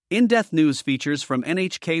In-depth news features from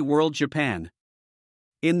NHK World Japan.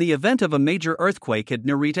 In the event of a major earthquake at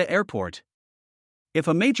Narita Airport. If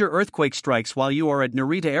a major earthquake strikes while you are at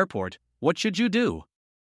Narita Airport, what should you do?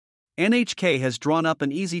 NHK has drawn up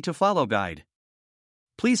an easy-to-follow guide.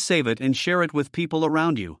 Please save it and share it with people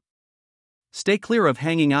around you. Stay clear of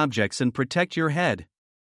hanging objects and protect your head.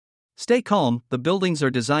 Stay calm, the buildings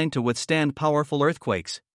are designed to withstand powerful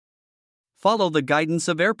earthquakes. Follow the guidance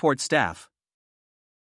of airport staff.